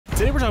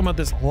Today we're talking about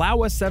this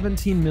Laowa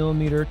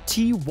 17mm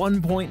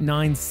T1.9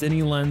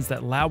 Cine Lens that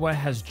Laowa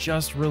has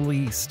just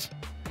released.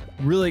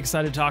 Really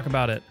excited to talk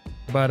about it,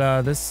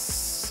 but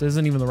this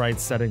isn't even the right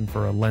setting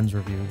for a lens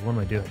review. What am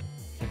I doing?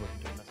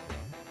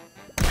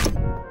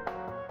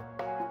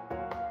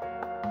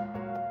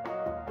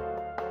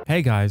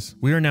 Hey guys,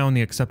 we are now in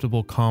the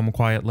acceptable calm,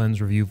 quiet lens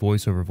review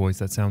voiceover voice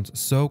that sounds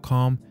so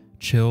calm,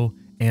 chill,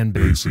 and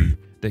bassy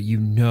that you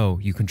know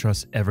you can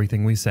trust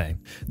everything we say.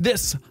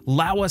 This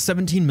Laowa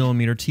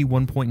 17mm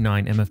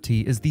T1.9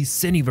 MFT is the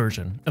Cine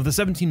version of the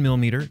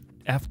 17mm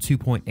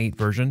f2.8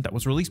 version that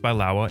was released by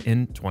Laowa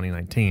in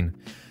 2019.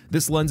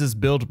 This lens is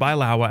billed by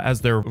Laowa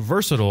as their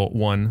versatile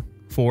one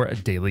for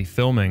daily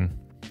filming.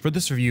 For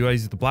this review, I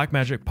used the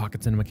Blackmagic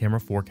Pocket Cinema Camera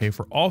 4K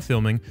for all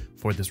filming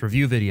for this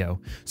review video.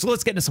 So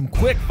let's get into some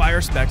quick fire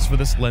specs for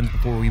this lens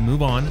before we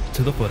move on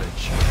to the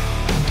footage.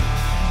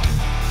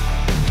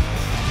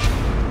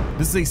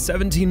 This is a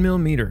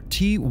 17mm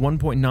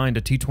T1.9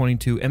 to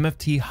T22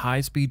 MFT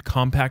high-speed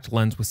compact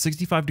lens with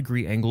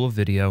 65-degree angle of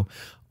video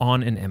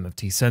on an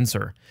MFT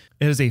sensor.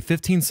 It has a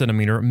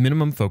 15cm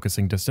minimum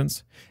focusing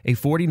distance, a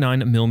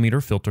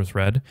 49mm filter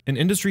thread, an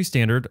industry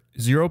standard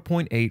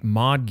 0.8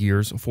 mod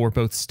gears for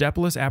both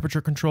stepless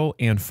aperture control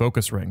and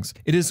focus rings.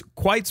 It is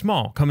quite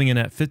small, coming in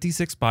at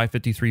 56 by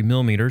 53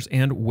 millimeters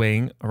and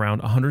weighing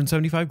around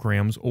 175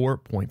 grams or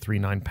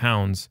 0.39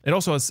 pounds. It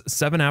also has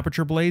 7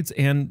 aperture blades,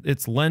 and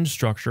its lens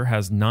structure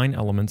has 9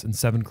 elements in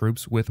 7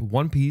 groups with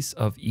 1 piece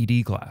of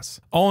ED glass.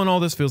 All in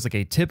all, this feels like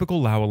a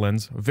typical Laowa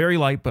lens, very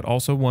light but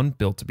also one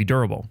built to be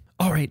durable.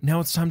 All right, now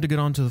it's time to get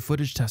on to the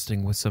footage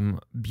testing with some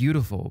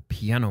beautiful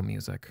piano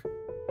music.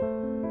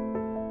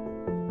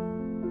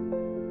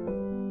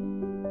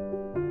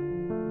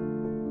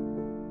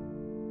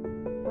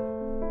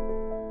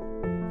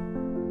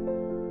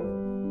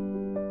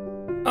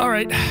 All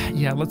right,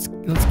 yeah, let's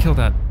kill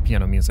that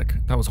piano music.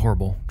 That was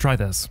horrible. Try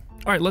this.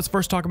 All right, let's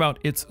first talk about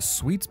its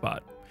sweet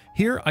spot.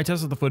 Here, I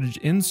tested the footage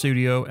in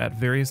studio at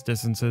various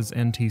distances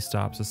and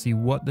t-stops to see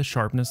what the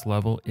sharpness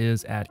level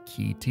is at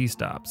key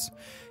t-stops.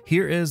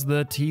 Here is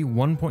the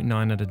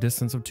T1.9 at a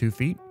distance of 2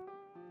 feet.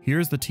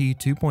 Here's the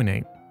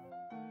T2.8.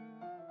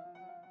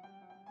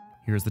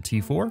 Here's the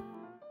T4.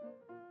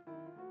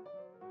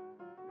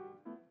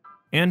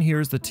 And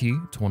here's the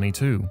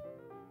T22.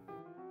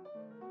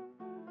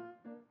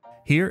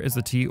 Here is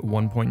the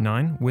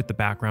T1.9 with the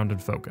background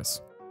and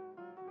focus.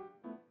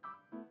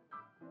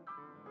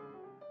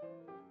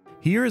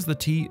 Here is the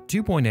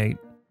T2.8.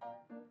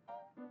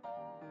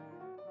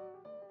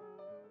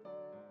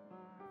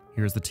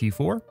 Here's the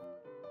T4.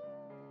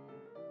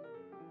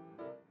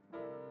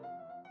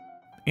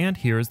 And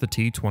here is the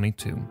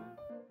T22.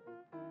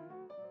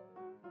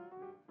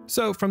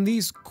 So from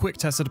these quick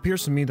tests, it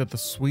appears to me that the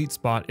sweet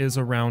spot is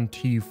around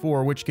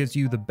T4, which gives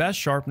you the best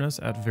sharpness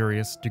at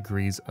various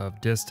degrees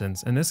of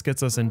distance. And this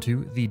gets us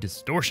into the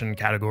distortion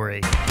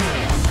category.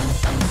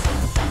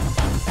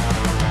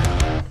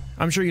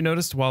 I'm sure you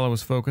noticed while I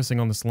was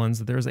focusing on this lens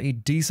that there's a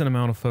decent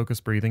amount of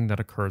focus breathing that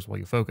occurs while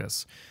you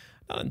focus.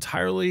 Not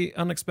entirely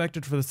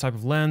unexpected for this type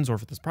of lens or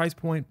for this price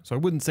point, so I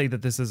wouldn't say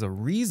that this is a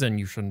reason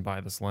you shouldn't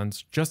buy this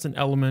lens, just an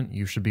element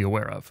you should be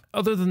aware of.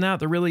 Other than that,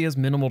 there really is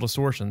minimal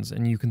distortions,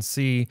 and you can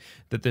see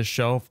that this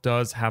shelf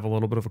does have a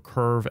little bit of a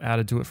curve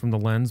added to it from the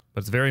lens,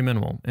 but it's very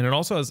minimal. And it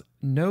also has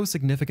no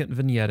significant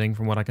vignetting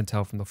from what I can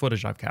tell from the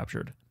footage I've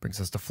captured. Brings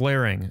us to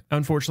flaring.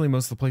 Unfortunately,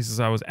 most of the places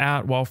I was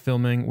at while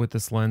filming with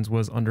this lens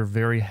was under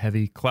very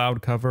heavy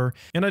cloud cover,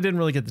 and I didn't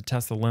really get to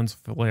test the lens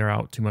flare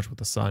out too much with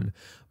the sun.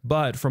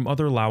 But from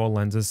other Laowa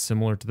lenses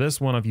similar to this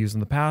one I've used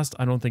in the past,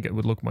 I don't think it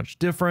would look much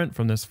different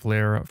from this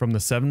flare from the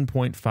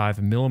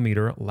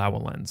 7.5mm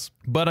Laowa lens.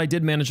 But I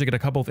did manage to get a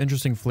couple of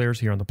interesting flares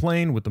here on the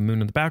plane with the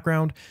moon in the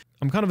background.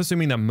 I'm kind of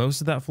assuming that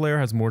most of that flare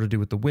has more to do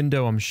with the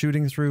window I'm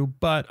shooting through,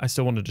 but I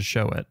still wanted to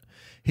show it.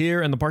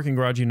 Here in the parking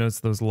garage, you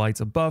notice those lights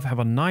above have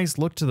a nice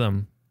look to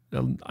them.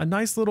 A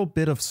nice little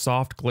bit of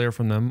soft glare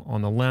from them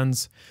on the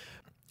lens.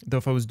 Though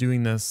if I was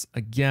doing this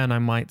again, I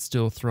might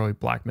still throw a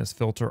black mist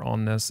filter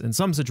on this in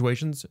some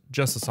situations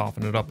just to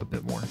soften it up a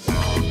bit more.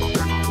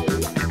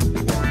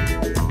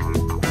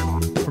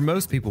 For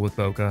most people with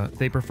bokeh,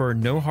 they prefer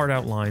no hard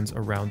outlines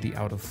around the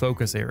out of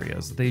focus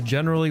areas. They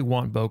generally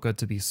want bokeh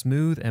to be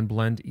smooth and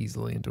blend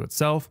easily into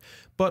itself,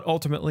 but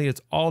ultimately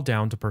it's all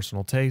down to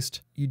personal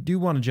taste. You do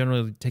want to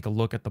generally take a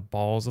look at the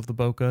balls of the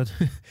bokeh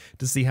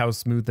to see how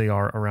smooth they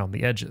are around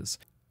the edges.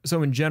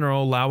 So in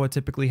general, Laowa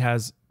typically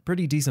has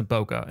pretty decent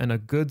bokeh and a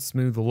good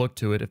smooth look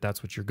to it if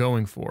that's what you're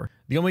going for.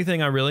 The only thing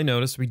I really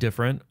noticed to be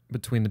different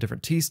between the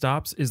different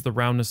T-stops is the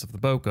roundness of the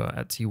bokeh.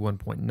 At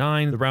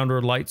T1.9, the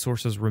rounder light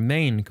sources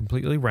remain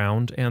completely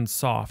round and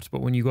soft,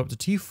 but when you go up to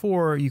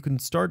T4, you can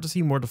start to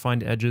see more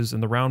defined edges in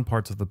the round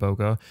parts of the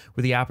bokeh,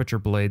 where the aperture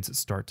blades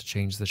start to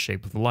change the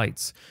shape of the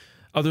lights.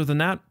 Other than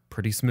that,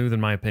 pretty smooth in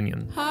my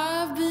opinion.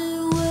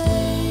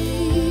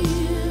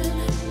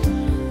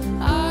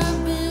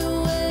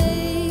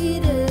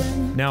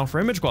 Now Now for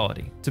image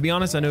quality. To be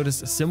honest, I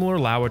noticed similar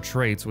Laowa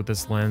traits with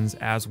this lens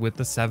as with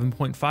the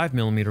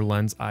 7.5mm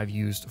lens I've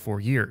used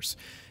for years.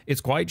 It's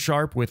quite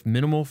sharp with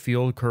minimal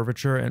field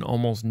curvature and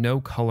almost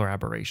no color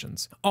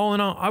aberrations. All in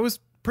all, I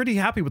was pretty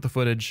happy with the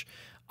footage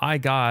I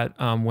got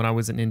when I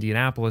was in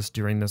Indianapolis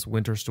during this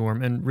winter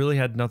storm and really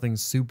had nothing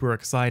super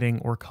exciting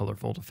or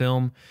colorful to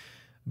film.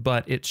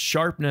 But its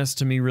sharpness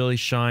to me really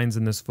shines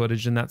in this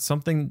footage, and that's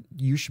something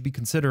you should be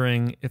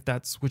considering if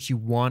that's what you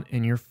want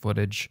in your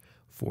footage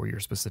for your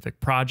specific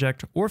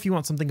project, or if you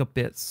want something a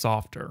bit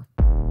softer.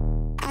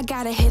 I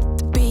gotta hit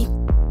the beat.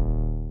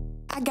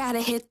 I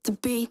gotta hit the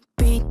beat.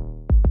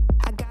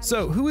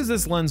 So who is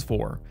this lens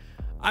for?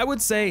 I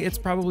would say it's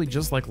probably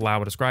just like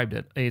Laowa described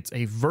it. It's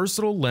a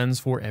versatile lens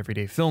for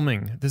everyday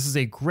filming. This is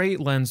a great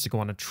lens to go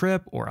on a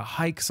trip or a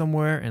hike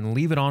somewhere and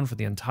leave it on for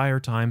the entire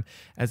time,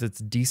 as it's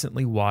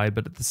decently wide,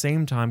 but at the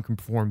same time can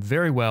perform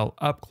very well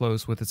up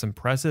close with its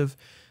impressive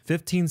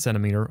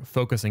 15cm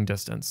focusing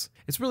distance.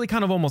 It's really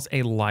kind of almost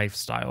a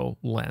lifestyle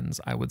lens,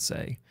 I would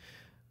say.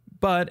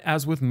 But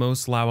as with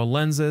most Laowa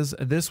lenses,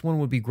 this one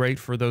would be great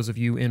for those of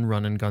you in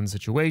run and gun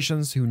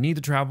situations who need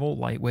to travel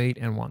lightweight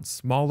and want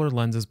smaller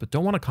lenses but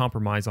don't want to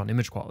compromise on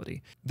image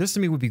quality. This to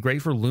me would be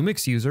great for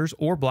Lumix users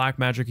or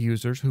Blackmagic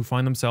users who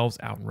find themselves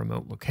out in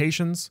remote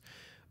locations.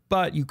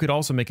 But you could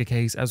also make a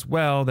case as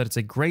well that it's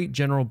a great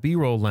general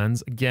B-roll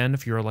lens, again,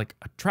 if you're like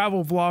a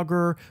travel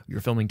vlogger,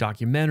 you're filming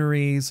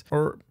documentaries,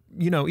 or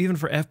even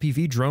for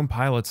FPV drone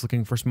pilots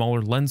looking for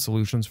smaller lens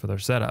solutions for their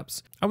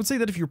setups. I would say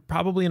that if you're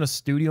probably in a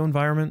studio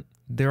environment,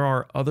 there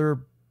are other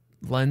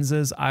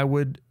lenses I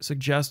would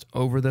suggest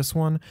over this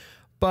one,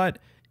 but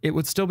it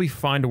would still be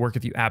fine to work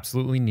if you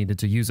absolutely needed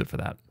to use it for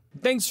that.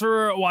 Thanks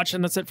for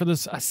watching. That's it for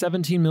this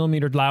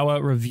 17mm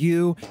Laowa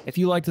review. If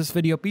you like this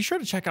video, be sure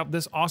to check out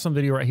this awesome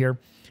video right here.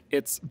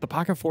 It's the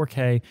Bokeh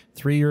 4K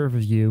 3-year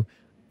review.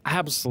 I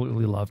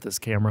absolutely love this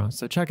camera,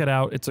 so check it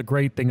out. It's a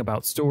great thing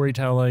about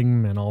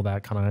storytelling and all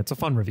that kind of, it's a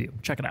fun review.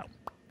 Check it out.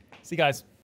 See you guys.